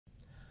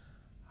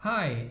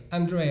Hi,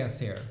 Andreas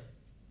here.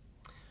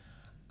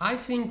 I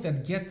think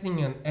that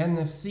getting an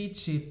NFC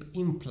chip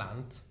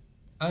implant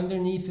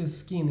underneath the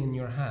skin in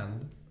your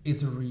hand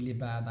is a really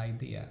bad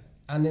idea.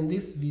 And in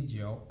this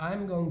video,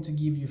 I'm going to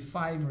give you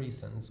 5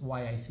 reasons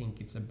why I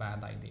think it's a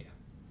bad idea.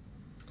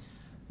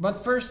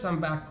 But first, some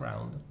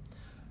background.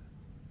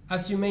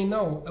 As you may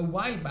know, a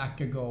while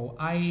back ago,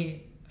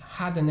 I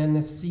had an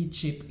NFC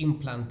chip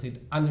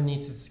implanted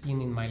underneath the skin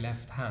in my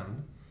left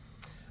hand.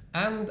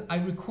 And I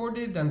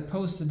recorded and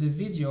posted a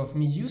video of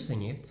me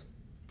using it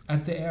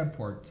at the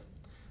airport,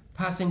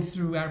 passing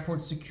through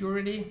airport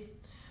security,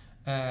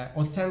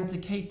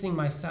 authenticating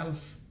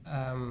myself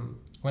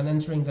when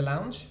entering the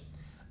lounge,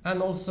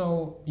 and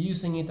also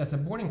using it as a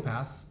boarding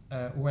pass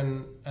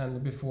when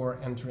and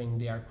before entering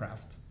the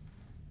aircraft.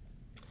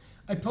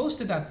 I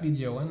posted that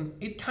video and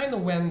it kind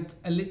of went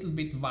a little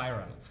bit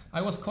viral.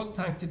 I was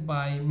contacted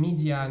by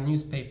media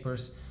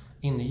newspapers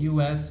in the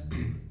US,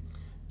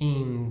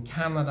 in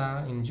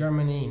Canada, in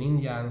Germany, in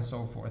India, and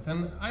so forth.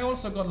 And I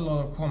also got a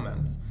lot of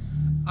comments.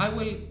 I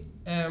will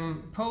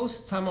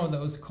post some of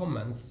those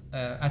comments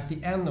at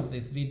the end of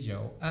this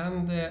video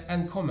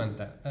and comment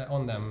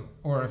on them,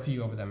 or a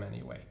few of them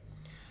anyway.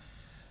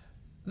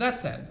 That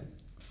said,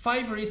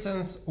 5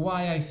 reasons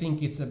why I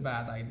think it's a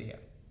bad idea.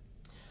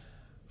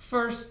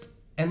 First,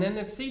 an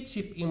NFC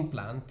chip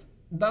implant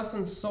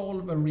doesn't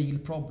solve a real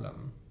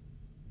problem.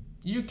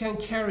 You can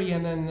carry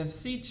an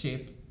NFC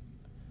chip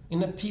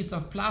in a piece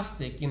of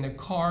plastic, in a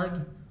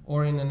card,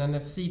 or in an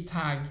NFC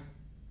tag,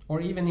 or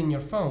even in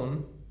your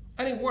phone,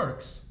 and it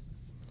works.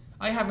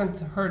 I haven't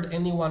heard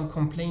anyone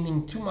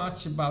complaining too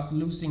much about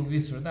losing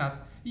this or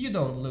that. You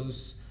don't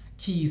lose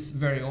keys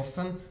very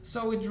often,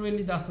 so it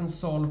really doesn't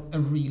solve a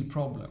real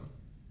problem.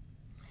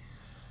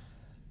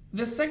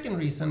 The second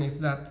reason is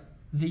that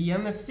the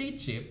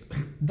NFC chip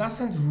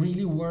doesn't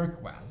really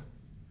work well.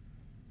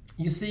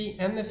 You see,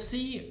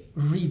 NFC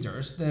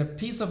readers, the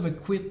piece of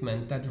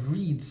equipment that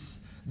reads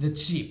the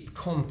chip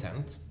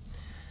content,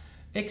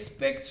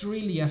 expects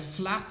really a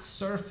flat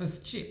surface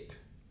chip.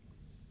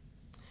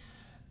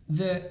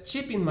 The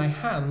chip in my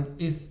hand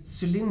is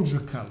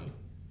cylindrical.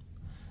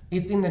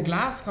 It's in a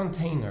glass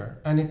container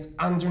and it's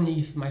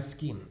underneath my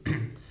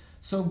skin.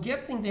 So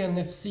getting the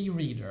NFC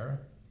reader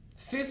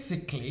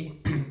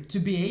physically to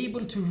be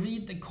able to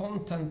read the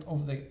content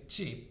of the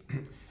chip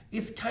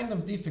is kind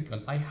of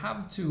difficult. I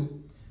have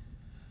to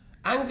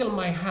angle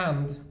my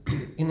hand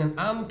in an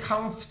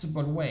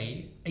uncomfortable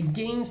way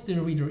against the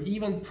reader,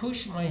 even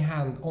push my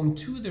hand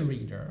onto the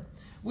reader,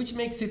 which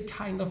makes it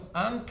kind of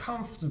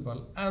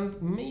uncomfortable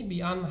and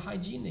maybe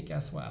unhygienic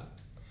as well.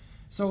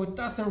 So it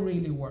doesn't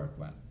really work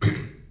well.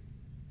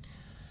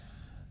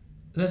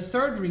 The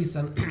third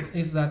reason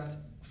is that,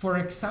 for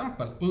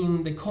example,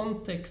 in the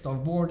context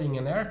of boarding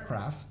an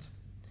aircraft,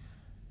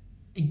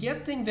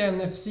 getting the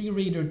NFC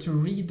reader to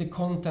read the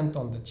content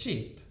on the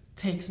chip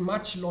takes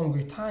much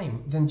longer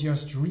time than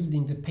just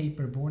reading the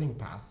paper boarding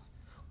pass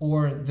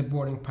or the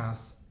boarding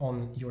pass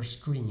on your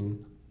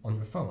screen on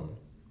your phone.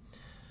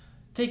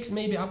 Takes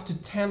maybe up to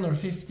 10 or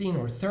 15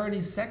 or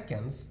 30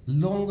 seconds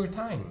longer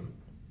time.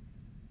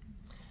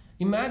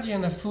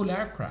 Imagine a full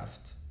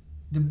aircraft.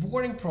 The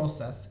boarding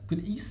process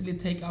could easily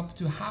take up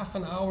to half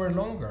an hour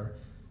longer.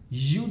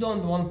 You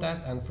don't want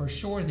that, and for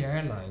sure the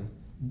airline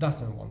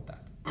doesn't want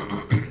that.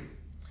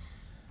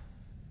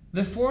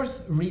 The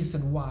fourth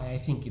reason why I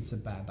think it's a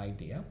bad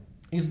idea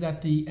is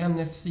that the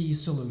NFC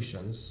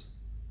solutions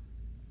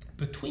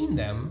between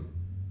them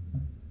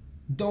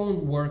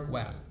don't work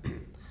well.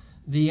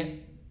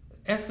 The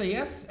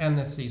SAS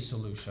NFC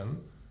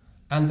solution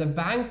and the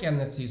bank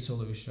NFC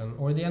solution,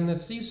 or the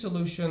NFC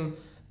solution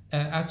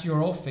at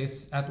your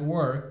office, at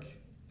work,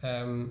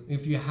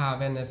 if you have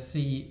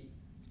NFC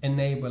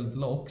enabled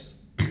locks,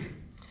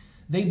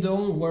 they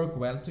don't work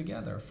well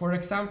together. For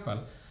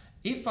example,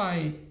 if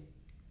I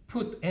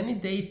put any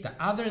data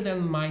other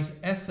than my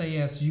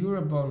SAS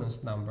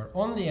Eurobonus number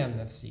on the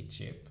NFC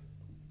chip,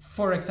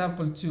 for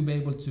example, to be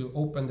able to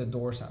open the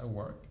doors at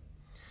work,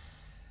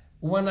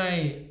 when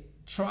I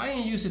try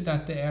and use it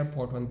at the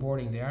airport when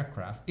boarding the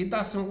aircraft, it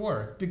doesn't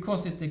work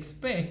because it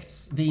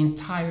expects the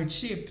entire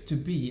chip to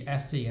be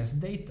SAS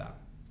data.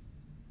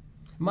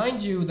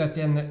 Mind you that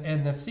the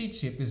NFC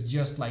chip is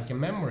just like a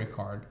memory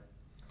card.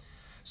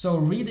 So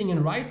reading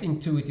and writing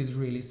to it is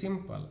really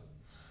simple.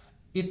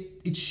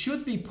 It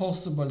should be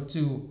possible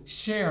to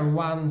share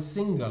one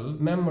single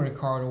memory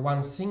card or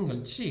one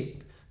single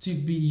chip to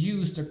be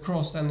used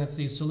across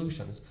NFC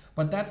solutions.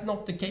 But that's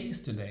not the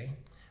case today.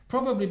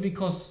 Probably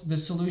because the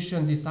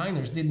solution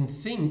designers didn't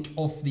think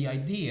of the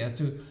idea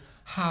to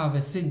have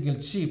a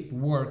single chip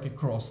work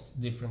across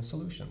different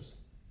solutions.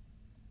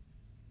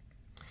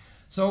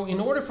 So in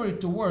order for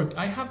it to work,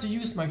 I have to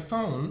use my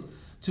phone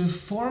to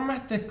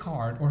format the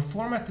card or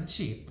format the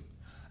chip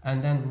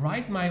and then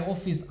write my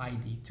office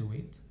ID to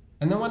it.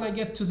 And then when I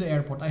get to the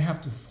airport, I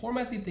have to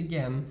format it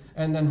again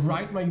and then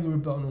write my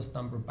Eurobonus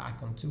number back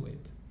onto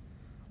it.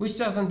 Which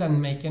doesn't then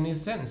make any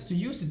sense to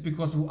use it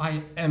because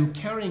I am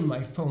carrying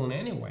my phone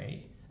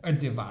anyway, a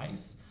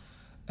device.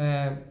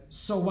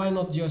 So why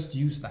not just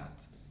use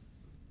that?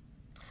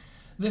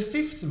 The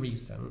fifth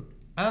reason,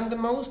 and the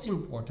most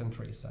important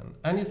reason,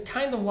 and it's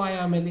kind of why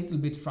I'm a little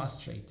bit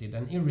frustrated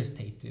and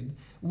irritated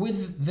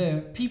with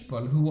the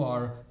people who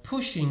are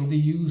pushing the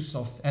use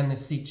of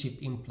NFC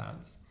chip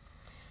implants,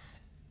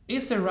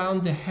 is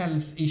around the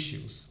health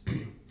issues.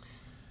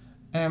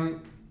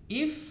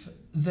 If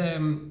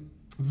the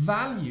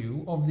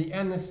value of the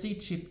NFC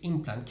chip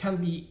implant can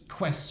be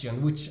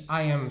questioned, which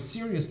I am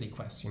seriously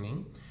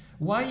questioning,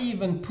 why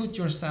even put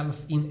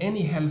yourself in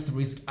any health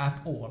risk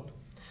at all?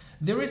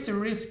 There is a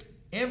risk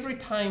every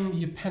time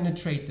you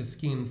penetrate the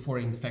skin for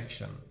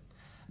infection.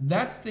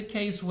 That's the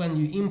case when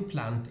you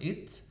implant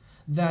it.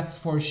 That's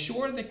for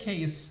sure the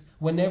case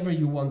whenever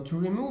you want to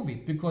remove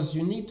it, because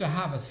you need to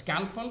have a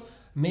scalpel,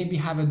 maybe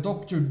have a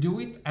doctor do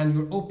it, and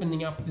you're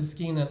opening up the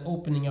skin and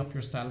opening up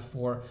yourself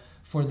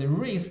for the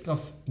risk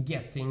of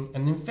getting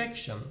an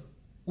infection.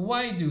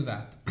 Why do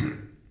that?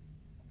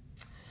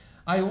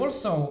 I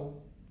also,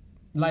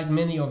 like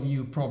many of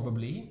you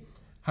probably,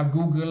 have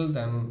Googled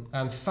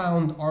and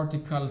found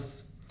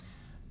articles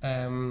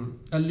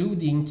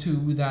alluding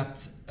to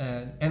that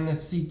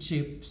NFC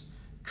chips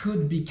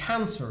could be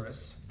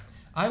cancerous.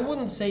 I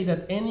wouldn't say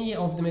that any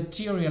of the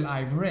material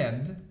I've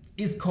read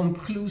is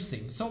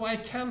conclusive, so I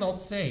cannot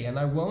say, and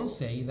I won't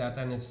say, that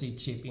NFC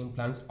chip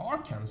implants are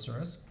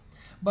cancerous,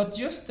 but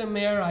just the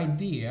mere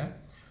idea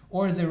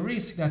or the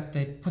risk that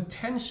they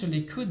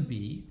potentially could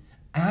be,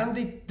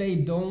 and they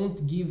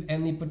don't give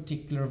any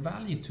particular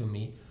value to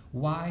me,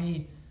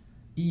 why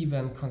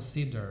even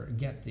consider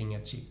getting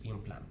a chip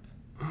implant?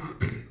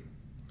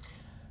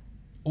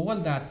 All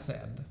that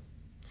said,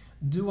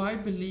 do I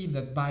believe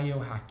that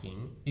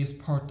biohacking is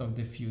part of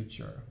the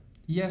future?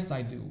 Yes,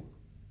 I do.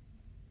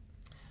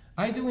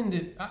 I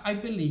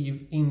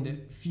believe in the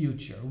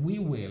future we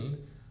will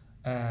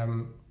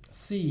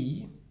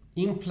see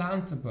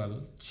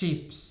implantable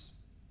chips,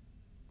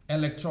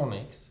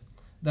 electronics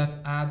that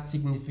add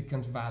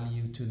significant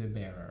value to the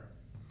bearer.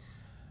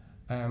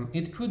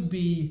 It could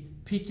be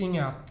picking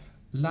up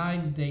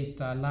live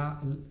data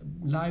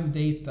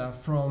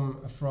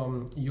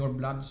from your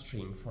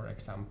bloodstream, for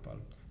example,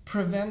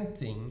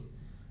 preventing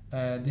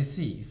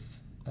disease,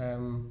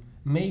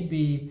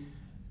 maybe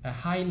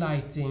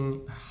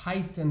highlighting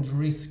heightened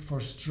risk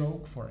for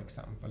stroke, for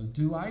example.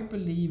 Do I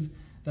believe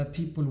that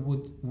people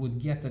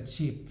would get a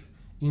chip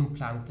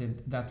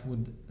implanted that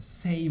would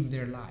save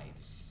their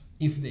lives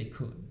if they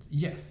could?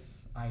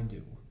 Yes, I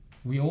do.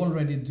 We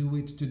already do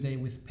it today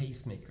with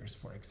pacemakers,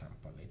 for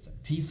example. It's a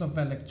piece of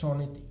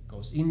electronic, it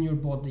goes in your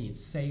body, it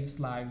saves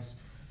lives.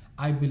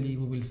 I believe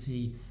we will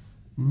see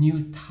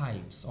new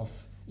types of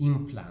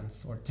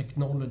implants or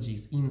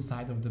technologies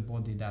inside of the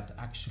body that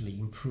actually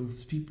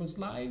improves people's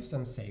lives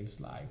and saves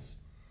lives.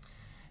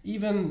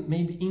 Even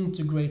maybe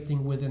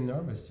integrating with the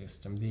nervous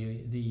system,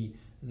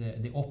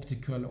 the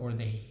optical or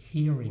the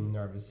hearing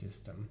nervous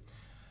system.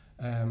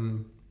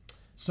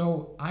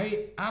 So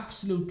I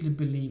absolutely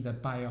believe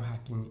that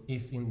biohacking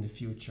is in the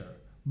future,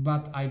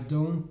 but I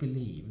don't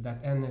believe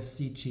that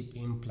NFC chip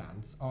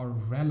implants are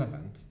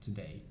relevant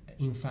today.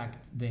 In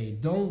fact, they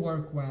don't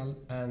work well,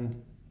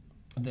 and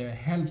their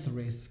health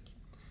risk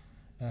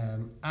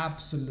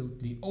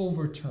absolutely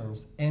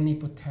overturns any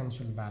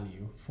potential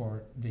value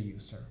for the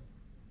user.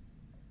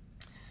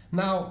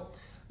 Now,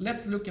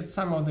 let's look at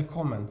some of the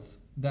comments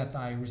that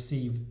I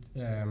received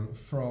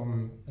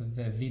from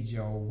the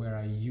video where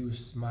I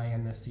use my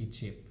NFC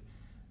chip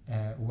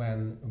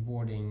when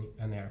boarding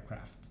an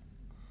aircraft.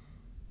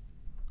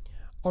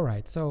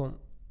 Alright, so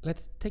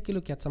let's take a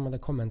look at some of the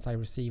comments I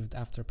received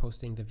after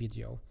posting the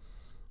video.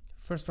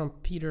 First from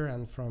Peter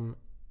and from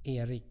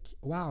Eric.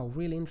 Wow,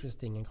 really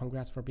interesting, and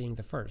congrats for being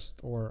the first.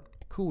 Or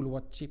cool,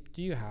 what chip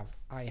do you have?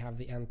 I have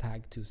the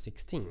NTAG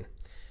 216.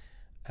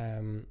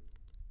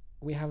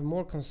 We have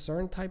more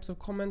concerned types of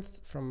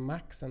comments from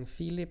Max and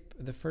Philip.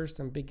 The first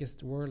and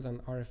biggest world and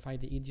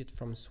RFID idiot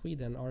from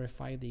Sweden.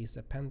 RFID is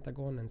a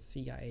Pentagon and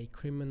CIA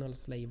criminal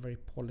slavery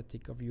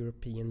politic of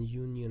European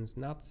Union's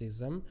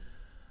Nazism,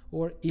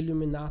 or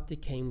Illuminati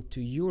came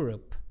to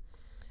Europe.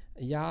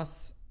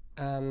 Yas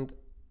and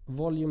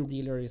volume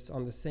dealer is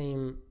on the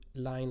same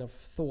line of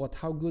thought.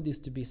 How good is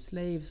to be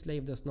slave?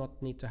 Slave does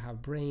not need to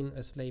have brain.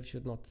 A slave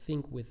should not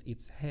think with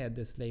its head.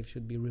 A slave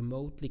should be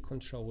remotely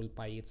controlled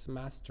by its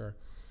master.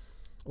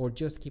 Or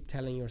just keep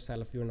telling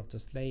yourself you're not a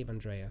slave,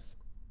 Andreas.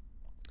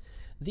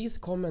 These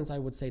comments, I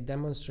would say,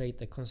 demonstrate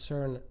a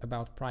concern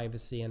about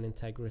privacy and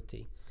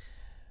integrity.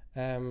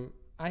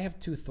 I have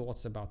two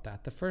thoughts about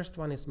that. The first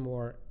one is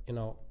more,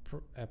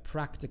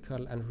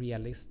 practical and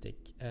realistic.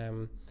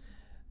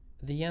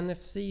 The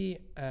NFC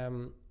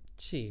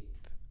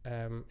chip,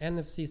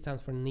 NFC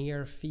stands for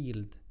near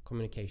field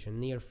communication,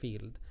 near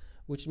field,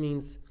 which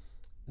means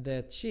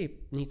the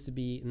chip needs to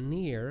be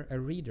near a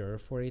reader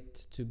for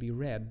it to be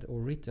read or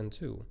written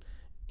to.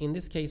 In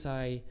this case,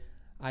 I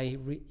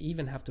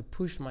even have to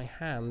push my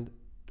hand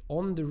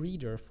on the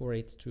reader for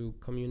it to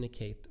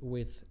communicate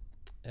with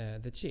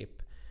the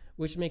chip,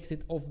 which makes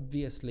it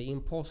obviously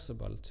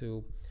impossible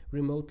to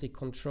remotely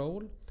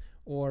control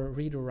or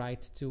read or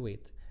write to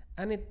it.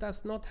 and it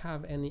does not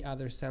have any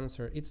other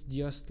sensor. It's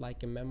just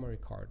like a memory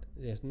card.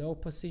 There's no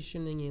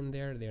positioning in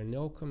there, there's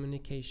no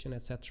communication,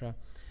 etc.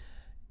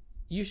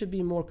 You should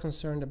be more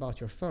concerned about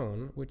your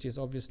phone, which is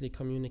obviously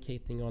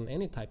communicating on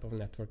any type of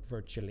network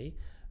virtually,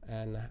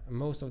 and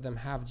most of them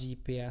have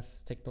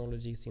GPS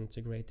technologies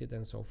integrated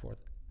and so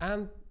forth.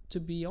 And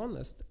to be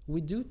honest, we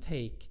do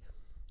take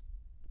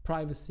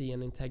privacy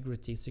and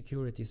integrity,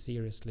 security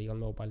seriously on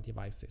mobile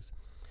devices.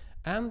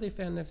 And if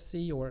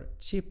NFC or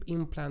chip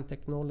implant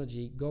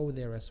technology go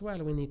there as well,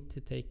 we need to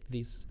take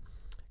these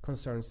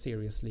concerns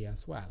seriously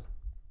as well.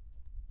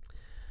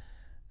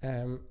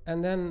 And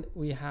then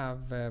we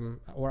have,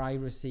 or I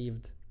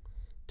received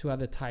 2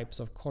 other types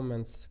of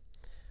comments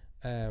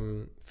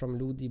from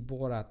Ludi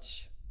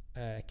Borac,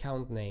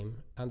 account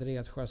name,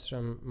 Andreas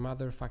Sjöström,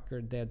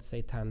 motherfucker dead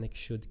satanic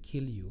should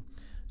kill you.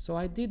 So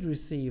I did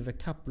receive a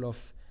couple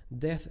of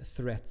death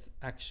threats,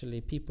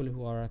 actually, people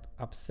who are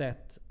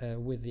upset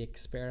with the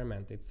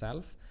experiment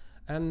itself,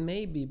 and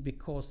maybe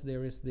because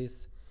there is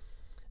this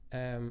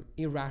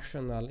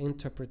irrational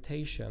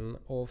interpretation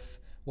of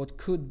what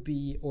could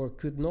be or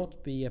could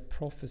not be a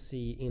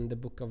prophecy in the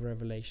book of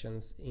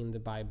Revelations in the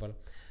Bible.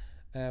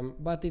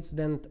 But it's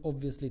then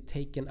obviously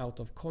taken out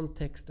of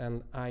context,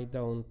 and I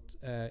don't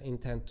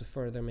intend to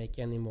further make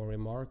any more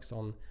remarks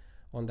on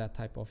that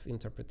type of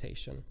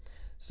interpretation.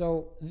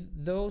 So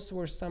those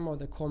were some of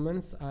the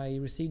comments I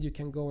received. You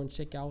can go and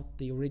check out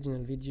the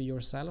original video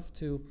yourself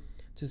to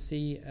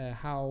see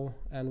how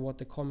and what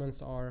the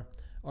comments are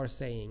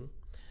saying.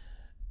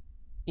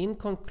 In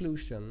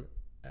conclusion,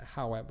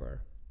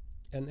 however,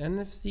 an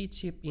NFC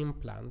chip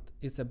implant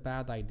is a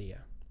bad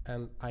idea,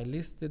 and I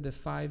listed the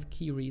 5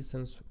 key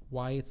reasons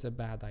why it's a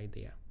bad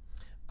idea.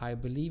 I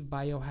believe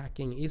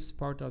biohacking is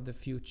part of the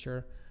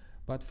future,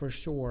 but for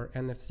sure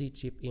NFC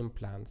chip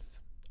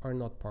implants are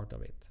not part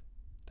of it.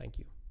 Thank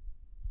you.